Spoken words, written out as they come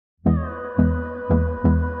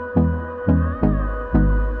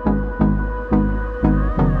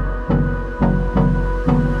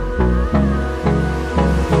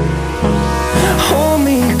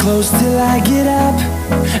close till I get up.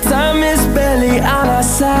 Time is barely on our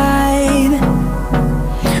side.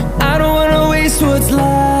 I don't wanna waste what's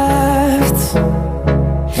left.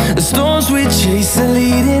 The storms we chase are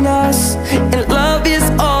leading us, and love is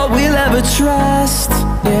all we'll ever trust.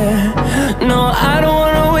 Yeah, no, I don't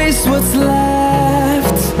wanna waste what's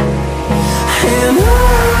left. And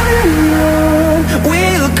on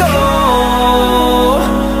we'll go,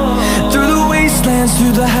 through the wastelands,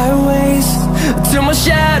 through the highways, till my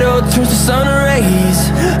shadow turns to sun rays.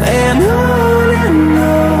 And on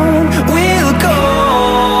we'll go,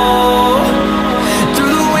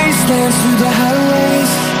 through the wastelands, through the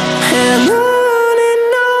highways, and on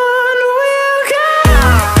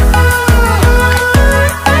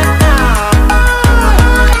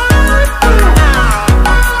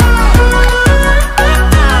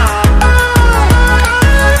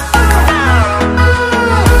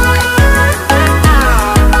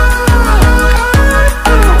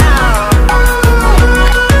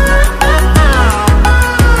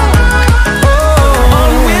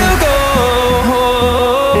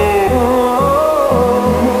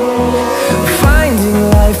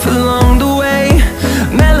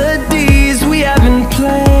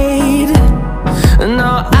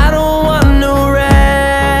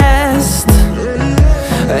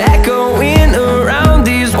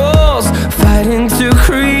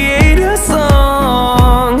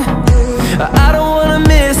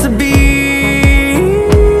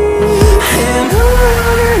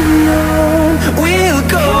we'll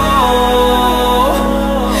go.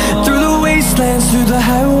 Through the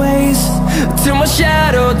highways, till my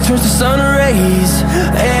shadow turns to sun rays.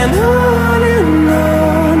 And on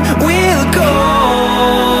we'll go,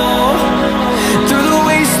 through the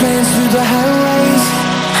wastelands, through the highways,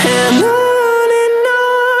 and on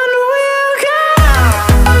we'll go.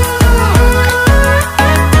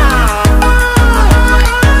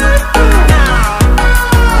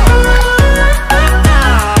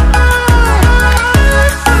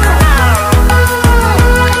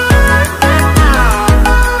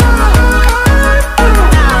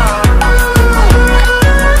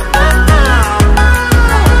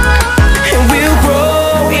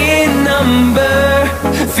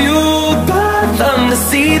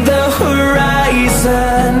 See the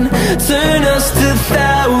horizon turn us to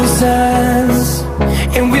thousands,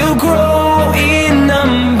 and we'll grow